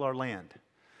and heal our land.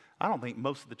 I don't think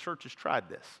most of the churches tried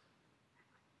this.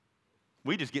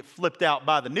 We just get flipped out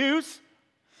by the news,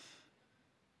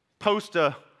 post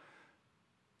a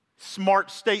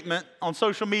smart statement on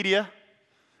social media,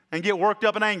 and get worked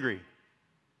up and angry.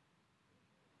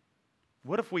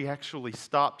 What if we actually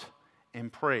stopped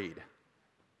and prayed?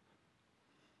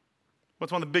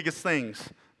 What's one of the biggest things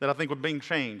that I think would bring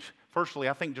change? Firstly,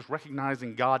 I think just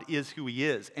recognizing God is who He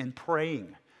is and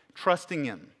praying, trusting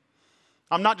Him.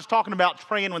 I'm not just talking about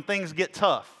praying when things get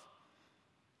tough.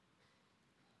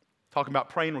 I'm talking about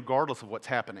praying regardless of what's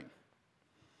happening.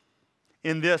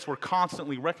 In this, we're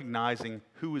constantly recognizing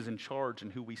who is in charge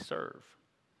and who we serve.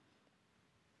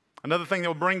 Another thing that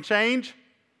will bring change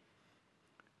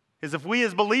is if we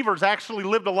as believers actually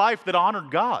lived a life that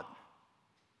honored God.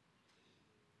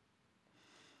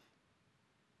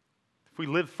 If we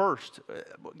live first,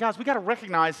 guys, we got to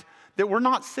recognize that we're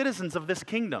not citizens of this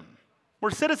kingdom.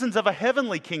 We're citizens of a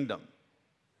heavenly kingdom.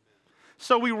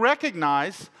 So we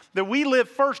recognize that we live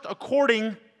first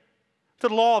according to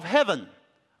the law of heaven,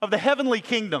 of the heavenly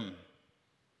kingdom.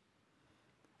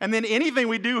 And then anything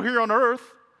we do here on earth,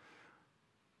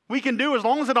 we can do as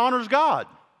long as it honors God.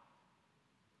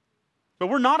 But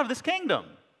we're not of this kingdom.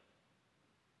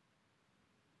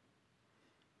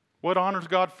 What honors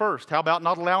God first? How about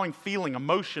not allowing feeling,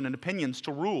 emotion, and opinions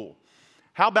to rule?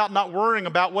 How about not worrying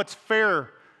about what's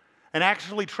fair and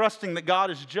actually trusting that God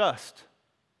is just?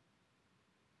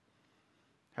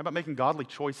 How about making godly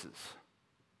choices?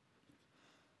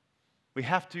 We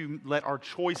have to let our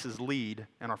choices lead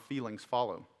and our feelings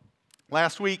follow.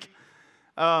 Last week,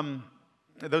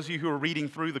 those of you who are reading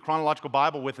through the chronological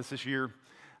Bible with us this year,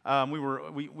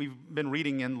 we've been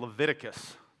reading in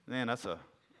Leviticus. Man, that's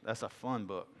a fun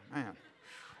book, man.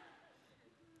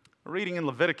 We're reading in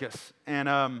Leviticus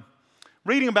and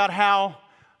reading about how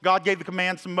God gave the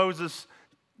commands to Moses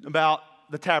about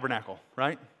the tabernacle,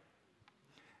 right?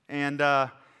 And how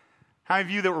many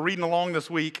of you that were reading along this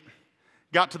week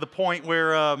got to the point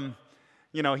where,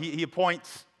 he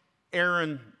appoints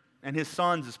Aaron and his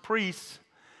sons as priests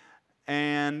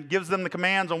and gives them the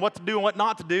commands on what to do and what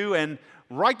not to do. And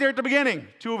right there at the beginning,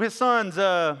 two of his sons,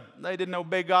 they didn't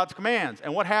obey God's commands.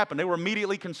 And what happened? They were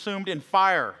immediately consumed in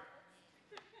fire.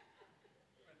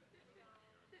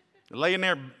 Laying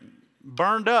there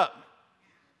burned up.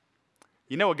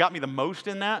 You know what got me the most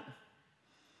in that?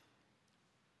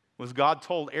 Was God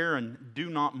told Aaron, do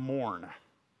not mourn.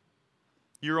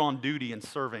 You're on duty and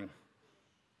serving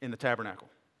in the tabernacle.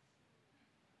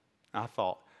 I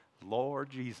thought,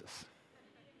 Lord Jesus.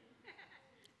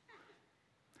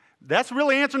 That's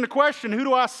really answering the question, who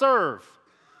do I serve?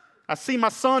 I see my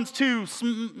son's two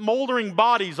smoldering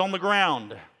bodies on the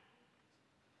ground.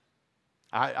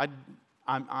 I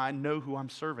know who I'm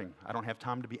serving. I don't have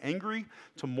time to be angry,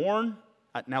 to mourn.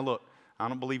 Now look, I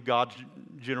don't believe God's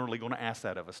generally going to ask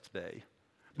that of us today.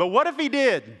 But what if he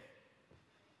did?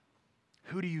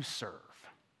 Who do you serve?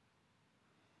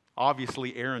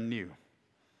 Obviously, Aaron knew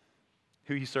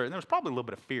who he served. And there was probably a little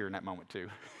bit of fear in that moment too.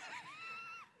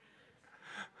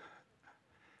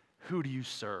 Who do you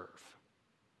serve?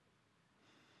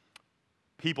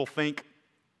 People think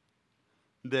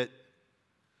that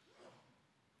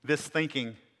this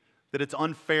thinking that it's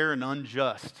unfair and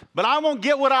unjust. But I won't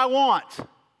get what I want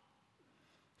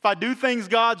if I do things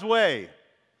God's way.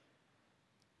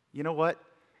 You know what?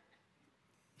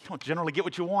 You don't generally get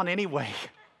what you want anyway.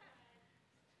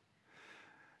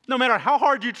 No matter how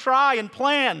hard you try and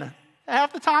plan,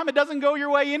 half the time it doesn't go your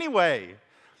way anyway.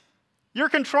 Your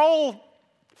control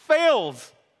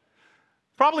fails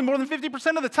probably more than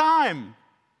 50% of the time.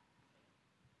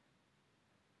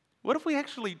 What if we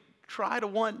actually try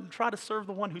to serve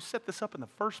the one who set this up in the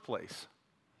first place?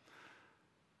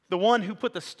 The one who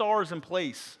put the stars in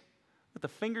place with the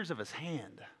fingers of his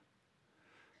hand.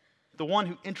 The one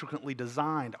who intricately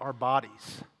designed our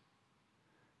bodies,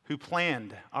 who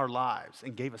planned our lives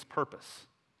and gave us purpose.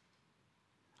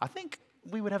 I think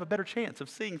we would have a better chance of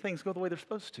seeing things go the way they're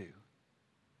supposed to.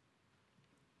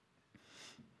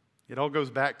 It all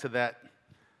goes back to that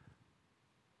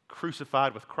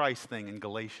crucified with Christ thing in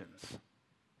Galatians.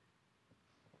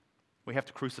 We have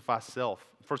to crucify self.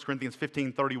 1 Corinthians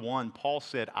 15:31, Paul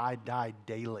said, I die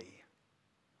daily.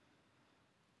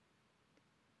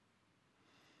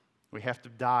 We have to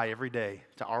die every day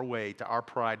to our way, to our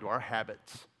pride, to our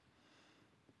habits.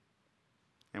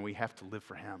 And we have to live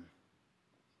for him.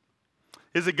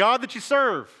 Is it God that you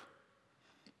serve?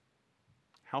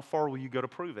 How far will you go to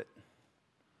prove it?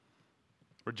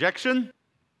 Rejection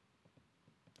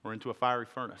or into a fiery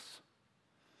furnace?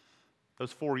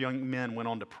 Those 4 young men went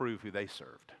on to prove who they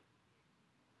served.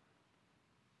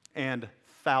 And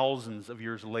thousands of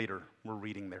years later, we're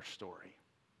reading their story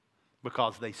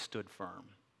because they stood firm.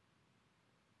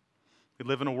 We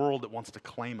live in a world that wants to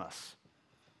claim us.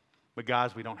 But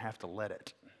guys, we don't have to let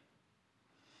it.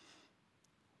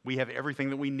 We have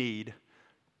everything that we need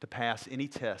to pass any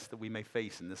test that we may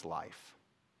face in this life.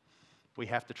 We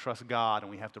have to trust God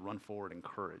and we have to run forward in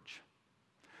courage.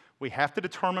 We have to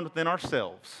determine within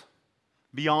ourselves,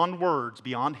 beyond words,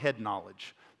 beyond head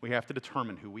knowledge, we have to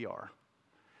determine who we are.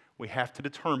 We have to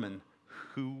determine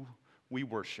who we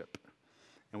worship.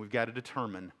 And we've got to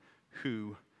determine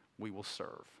who we will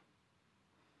serve.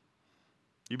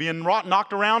 You being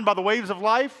knocked around by the waves of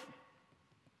life?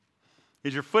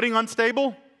 Is your footing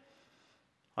unstable?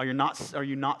 Are you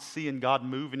not seeing God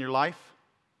move in your life?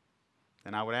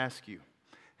 And I would ask you,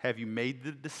 have you made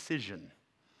the decision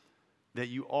that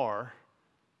you are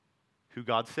who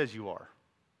God says you are?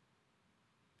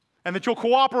 And that you'll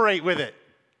cooperate with it?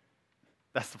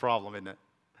 That's the problem, isn't it?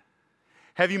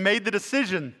 Have you made the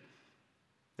decision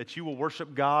that you will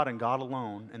worship God and God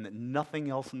alone, and that nothing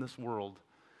else in this world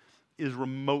is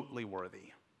remotely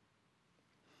worthy?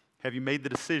 Have you made the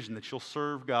decision that you'll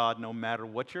serve God no matter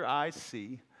what your eyes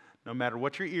see, no matter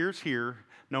what your ears hear,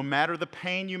 no matter the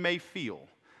pain you may feel,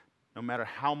 no matter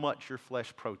how much your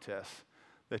flesh protests,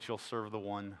 that you'll serve the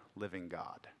one living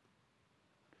God?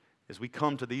 As we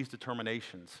come to these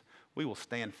determinations, we will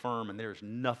stand firm, and there's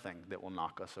nothing that will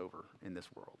knock us over in this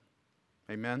world.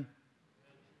 Amen?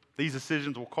 These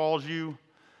decisions will cause you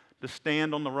to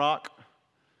stand on the rock.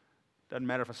 Doesn't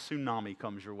matter if a tsunami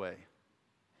comes your way.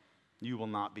 You will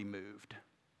not be moved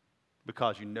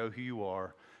because you know who you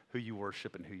are, who you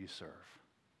worship, and who you serve.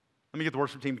 Let me get the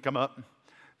worship team to come up.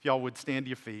 If y'all would stand to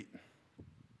your feet.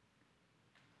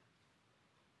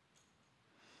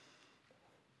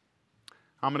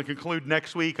 I'm going to conclude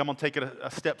next week. I'm going to take it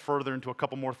a step further into a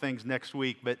couple more things next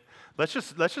week. But let's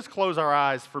just close our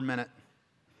eyes for a minute.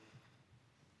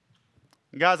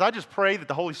 And guys, I just pray that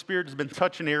the Holy Spirit has been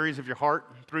touching areas of your heart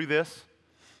through this.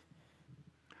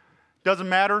 Doesn't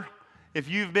matter if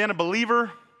you've been a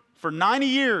believer for 90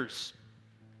 years.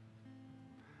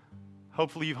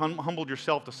 Hopefully you've humbled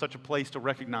yourself to such a place to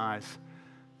recognize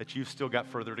that you've still got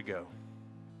further to go.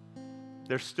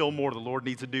 There's still more the Lord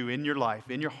needs to do in your life,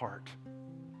 in your heart.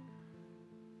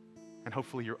 And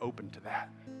hopefully you're open to that.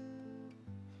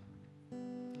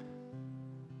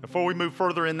 Before we move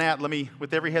further in that, let me,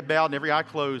 with every head bowed and every eye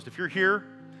closed, if you're here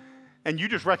and you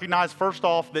just recognize first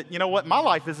off that, you know what, my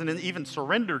life isn't even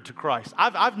surrendered to Christ.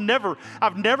 I've never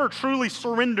truly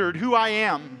surrendered who I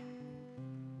am.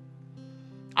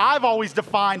 I've always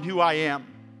defined who I am.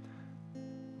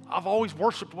 I've always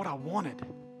worshiped what I wanted.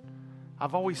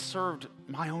 I've always served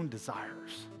my own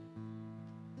desires.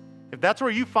 If that's where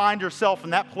you find yourself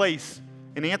in that place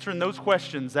in answering those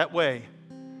questions that way,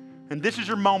 and this is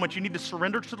your moment, you need to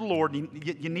surrender to the Lord.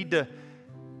 You need to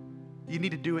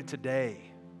do it today.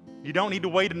 You don't need to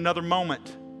wait another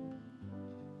moment.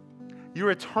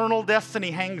 Your eternal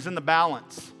destiny hangs in the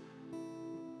balance.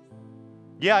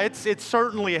 Yeah, it's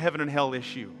certainly a heaven and hell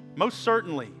issue. Most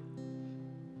certainly.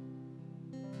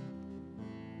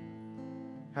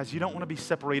 Guys, you don't want to be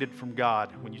separated from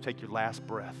God when you take your last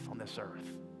breath on this earth.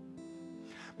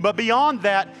 But beyond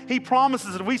that, He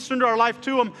promises that if we surrender our life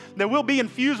to Him, that we'll be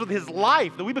infused with His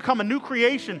life, that we become a new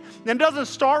creation. And it doesn't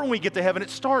start when we get to heaven. It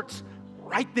starts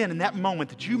right then in that moment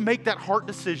that you make that heart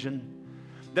decision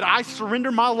that I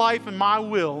surrender my life and my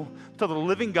will to the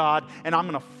living God, and I'm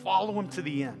going to follow Him to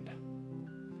the end.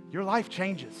 Your life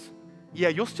changes. Yeah,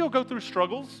 you'll still go through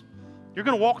struggles. You're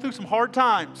going to walk through some hard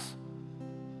times.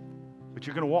 But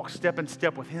you're going to walk step in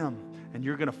step with Him, and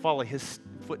you're going to follow His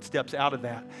footsteps out of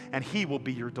that, and He will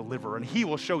be your deliverer, and He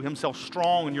will show Himself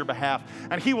strong on your behalf,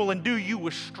 and He will endue you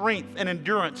with strength and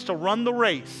endurance to run the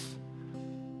race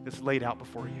that's laid out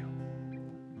before you.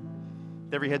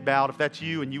 With every head bowed, if that's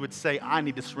you and you would say, I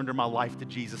need to surrender my life to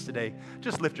Jesus today,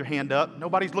 just lift your hand up.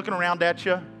 Nobody's looking around at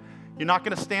you. You're not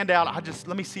going to stand out.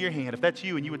 Let me see your hand. If that's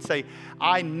you and you would say,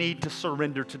 I need to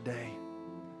surrender today.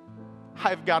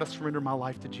 I've got to surrender my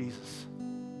life to Jesus.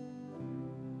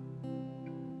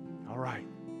 All right.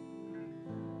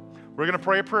 We're going to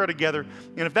pray a prayer together.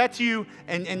 And if that's you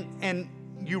and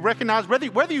you recognize,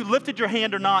 whether you lifted your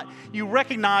hand or not, you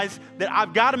recognize that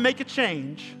I've got to make a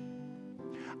change.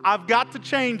 I've got to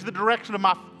change the direction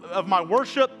of my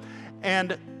worship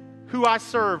and who I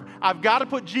serve. I've got to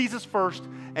put Jesus first,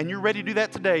 and you're ready to do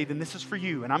that today, then this is for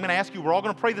you. And I'm going to ask you, we're all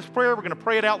going to pray this prayer. We're going to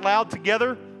pray it out loud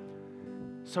together.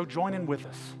 So join in with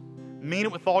us. Mean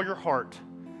it with all your heart.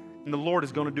 And the Lord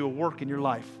is going to do a work in your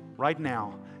life right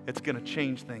now. It's going to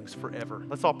change things forever.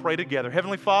 Let's all pray together.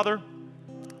 Heavenly Father,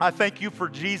 I thank you for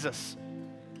Jesus.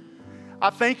 I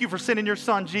thank you for sending your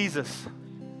Son, Jesus,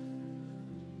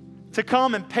 to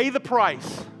come and pay the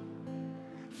price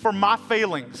for my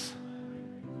failings.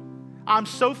 I'm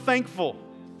so thankful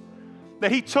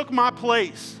that He took my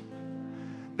place,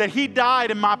 that He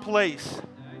died in my place,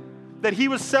 that He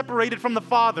was separated from the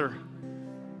Father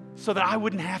so that I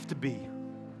wouldn't have to be.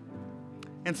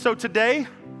 And so today,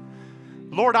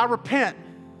 Lord, I repent.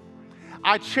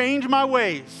 I change my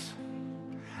ways.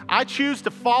 I choose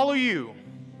to follow you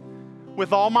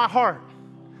with all my heart.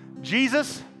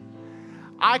 Jesus,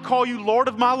 I call you Lord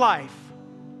of my life.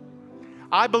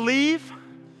 I believe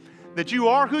that you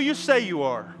are who you say you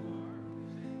are.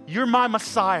 You're my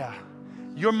Messiah.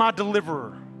 You're my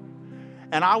deliverer.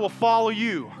 And I will follow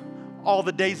you all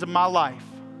the days of my life.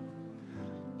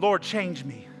 Lord, change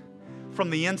me from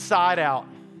the inside out.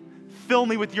 Fill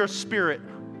me with your Spirit.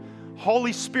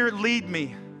 Holy Spirit, lead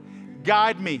me,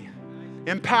 guide me,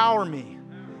 empower me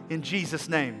in Jesus'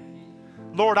 name.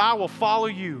 Lord, I will follow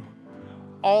you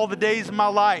all the days of my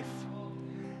life,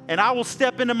 and I will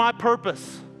step into my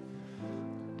purpose.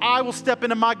 I will step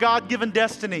into my God-given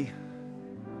destiny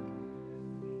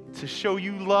to show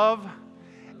you love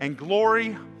and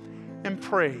glory and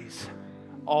praise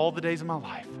all the days of my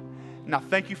life. And I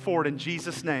thank you for it in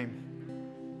Jesus' name.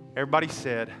 Everybody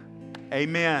said,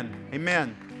 amen.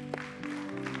 Amen.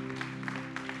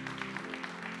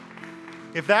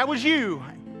 If that was you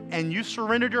and you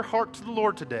surrendered your heart to the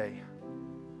Lord today,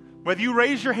 whether you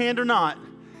raise your hand or not,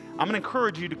 I'm going to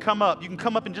encourage you to come up. You can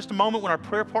come up in just a moment when our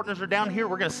prayer partners are down here.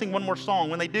 We're going to sing one more song.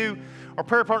 When they do, our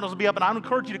prayer partners will be up, and I would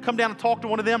encourage you to come down and talk to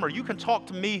one of them, or you can talk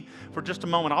to me for just a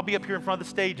moment. I'll be up here in front of the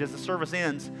stage as the service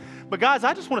ends. But guys,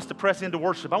 I just want us to press into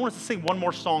worship. I want us to sing one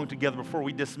more song together before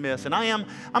we dismiss. And I'm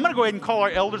going to go ahead and call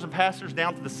our elders and pastors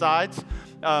down to the sides,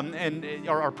 and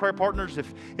our prayer partners.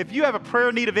 If you have a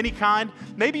prayer need of any kind,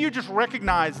 maybe you just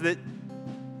recognize that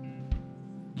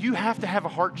you have to have a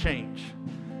heart change.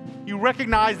 you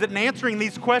recognize that in answering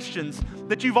these questions,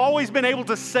 that you've always been able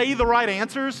to say the right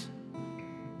answers,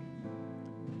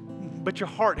 but your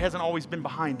heart hasn't always been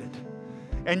behind it.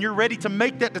 And you're ready to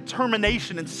make that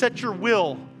determination and set your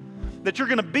will that you're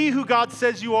going to be who God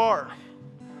says you are,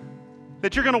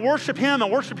 that you're going to worship Him and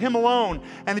worship Him alone,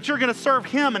 and that you're going to serve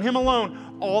Him and Him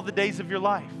alone all the days of your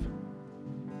life.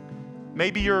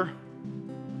 Maybe you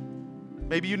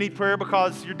need prayer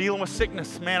because you're dealing with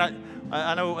sickness. Man,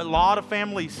 I know a lot of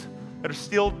families that are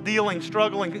still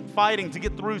struggling, fighting to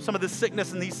get through some of this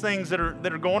sickness and these things that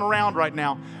are going around right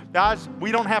now. Guys,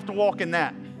 we don't have to walk in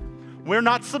that. We're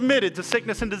not submitted to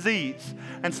sickness and disease.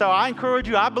 And so I encourage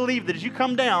you, I believe that as you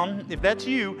come down, if that's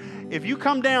you, if you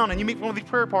come down and you meet one of these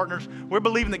prayer partners, we're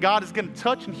believing that God is going to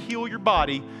touch and heal your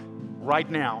body right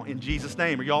now in Jesus'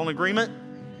 name. Are y'all in agreement?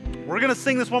 We're going to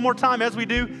sing this one more time. As we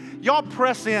do, y'all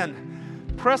press in.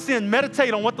 Press in,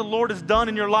 meditate on what the Lord has done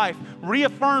in your life.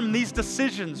 Reaffirm these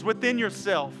decisions within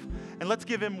yourself. And let's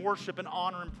give Him worship and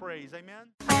honor and praise. Amen.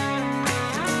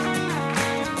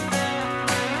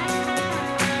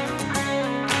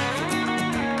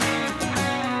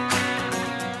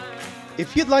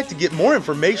 If you'd like to get more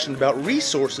information about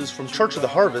resources from Church of the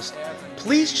Harvest,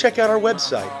 please check out our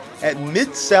website at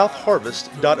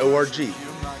midsouthharvest.org.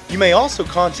 You may also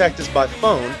contact us by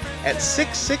phone at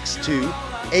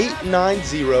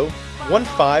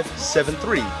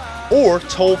 662-890-1573 or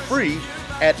toll free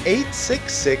at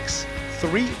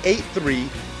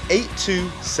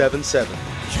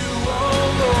 866-383-8277.